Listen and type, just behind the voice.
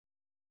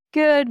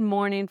Good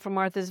morning from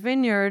Martha's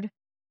Vineyard.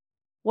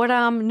 What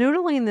I'm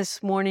noodling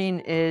this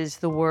morning is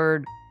the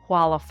word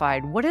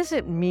qualified. What does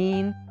it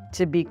mean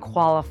to be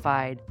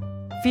qualified?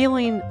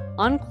 Feeling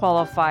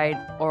unqualified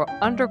or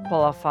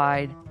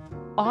underqualified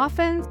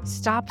often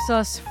stops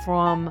us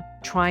from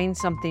trying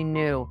something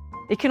new.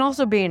 It can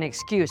also be an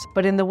excuse,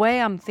 but in the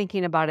way I'm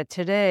thinking about it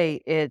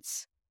today,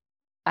 it's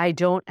I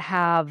don't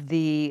have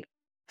the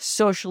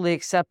socially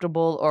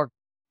acceptable or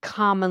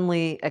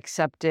commonly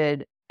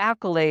accepted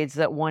accolades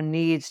that one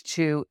needs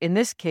to, in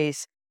this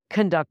case,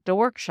 conduct a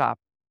workshop.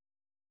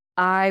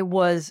 I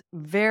was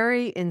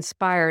very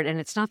inspired, and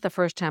it's not the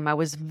first time. I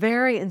was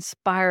very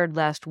inspired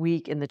last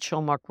week in the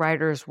Chilmark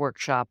Writers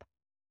Workshop.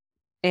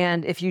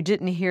 And if you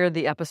didn't hear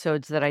the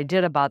episodes that I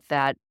did about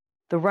that,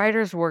 the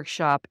Writers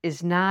Workshop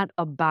is not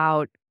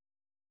about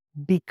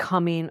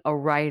becoming a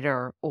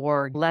writer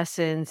or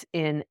lessons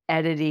in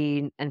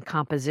editing and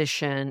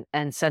composition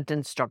and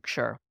sentence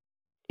structure.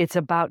 It's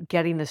about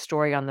getting the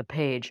story on the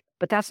page.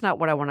 But that's not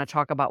what I want to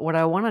talk about. What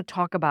I want to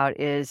talk about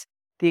is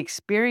the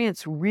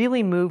experience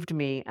really moved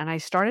me, and I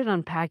started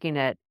unpacking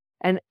it.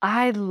 And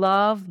I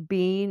love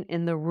being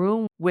in the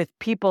room with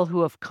people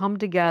who have come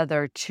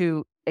together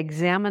to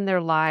examine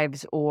their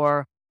lives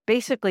or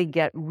basically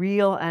get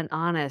real and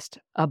honest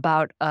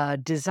about a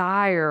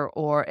desire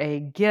or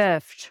a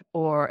gift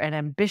or an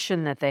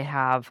ambition that they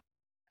have.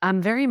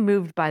 I'm very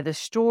moved by the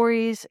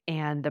stories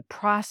and the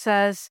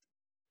process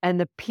and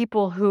the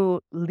people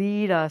who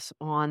lead us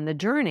on the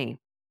journey.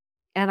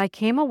 And I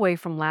came away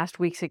from last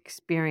week's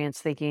experience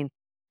thinking,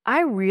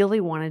 I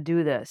really want to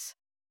do this.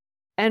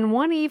 And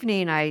one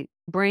evening I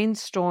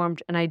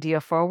brainstormed an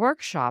idea for a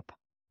workshop.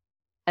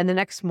 And the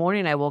next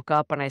morning I woke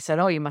up and I said,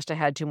 oh, you must have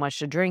had too much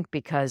to drink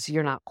because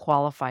you're not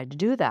qualified to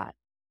do that.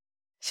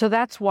 So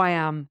that's why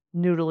I'm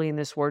noodling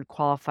this word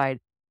qualified.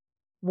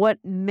 What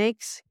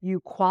makes you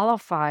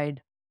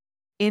qualified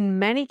in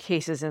many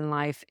cases in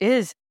life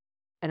is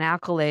an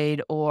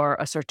accolade or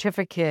a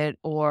certificate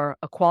or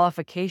a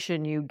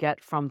qualification you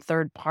get from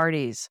third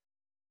parties.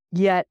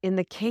 Yet in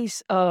the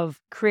case of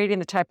creating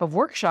the type of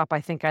workshop I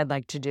think I'd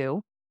like to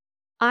do,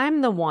 I'm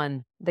the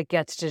one that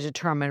gets to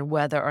determine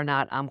whether or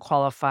not I'm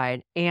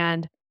qualified.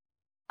 And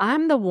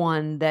I'm the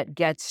one that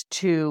gets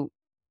to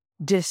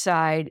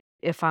decide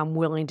if I'm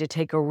willing to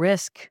take a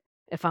risk,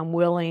 if I'm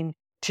willing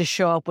to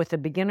show up with a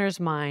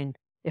beginner's mind,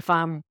 if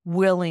I'm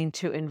willing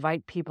to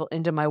invite people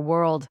into my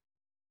world.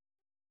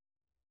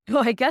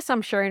 Well, I guess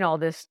I'm sharing all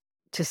this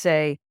to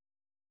say,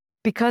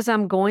 because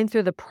I'm going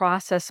through the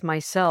process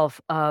myself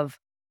of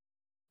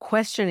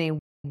questioning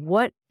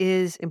what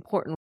is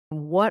important,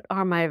 what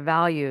are my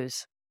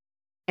values?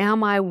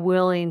 Am I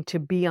willing to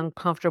be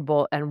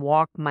uncomfortable and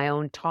walk my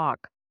own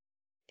talk?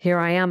 Here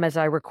I am as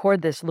I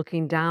record this,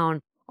 looking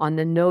down on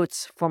the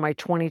notes for my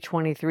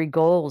 2023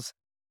 goals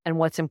and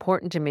what's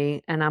important to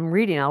me. And I'm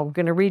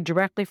going to read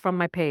directly from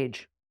my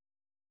page.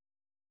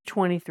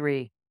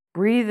 23,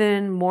 breathe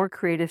in more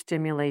creative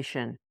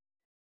stimulation.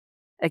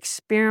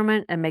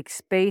 Experiment and make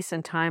space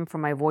and time for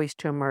my voice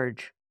to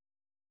emerge.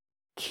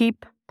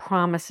 Keep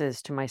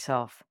promises to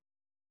myself.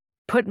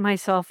 Put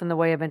myself in the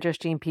way of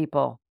interesting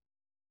people.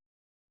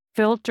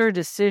 Filter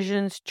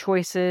decisions,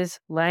 choices,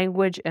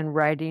 language, and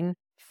writing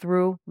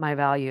through my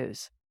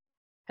values.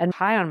 And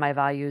high on my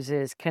values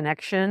is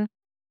connection,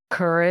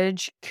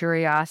 courage,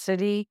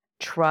 curiosity,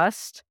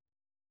 trust.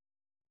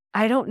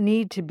 I don't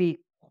need to be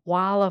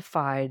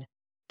qualified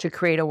to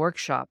create a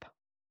workshop.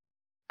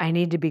 I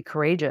need to be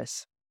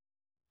courageous.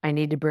 I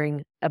need to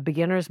bring a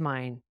beginner's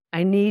mind.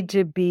 I need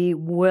to be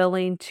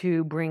willing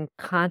to bring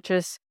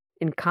conscious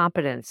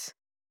incompetence,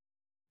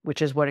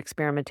 which is what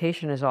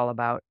experimentation is all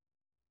about.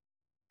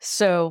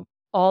 So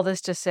all this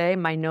to say,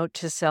 my note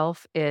to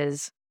self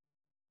is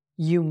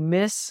you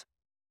miss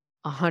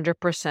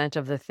 100%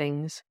 of the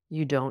things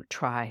you don't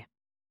try.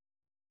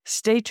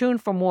 Stay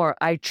tuned for more.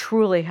 I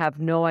truly have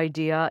no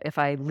idea if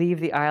I leave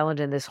the island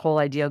and this whole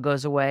idea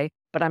goes away,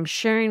 but I'm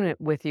sharing it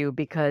with you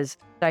because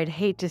I'd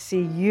hate to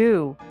see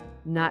you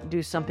not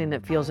do something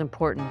that feels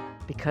important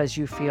because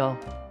you feel,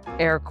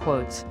 air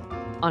quotes,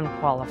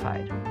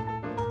 unqualified.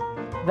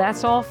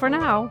 That's all for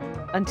now.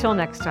 Until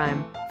next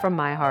time, from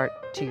my heart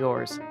to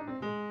yours.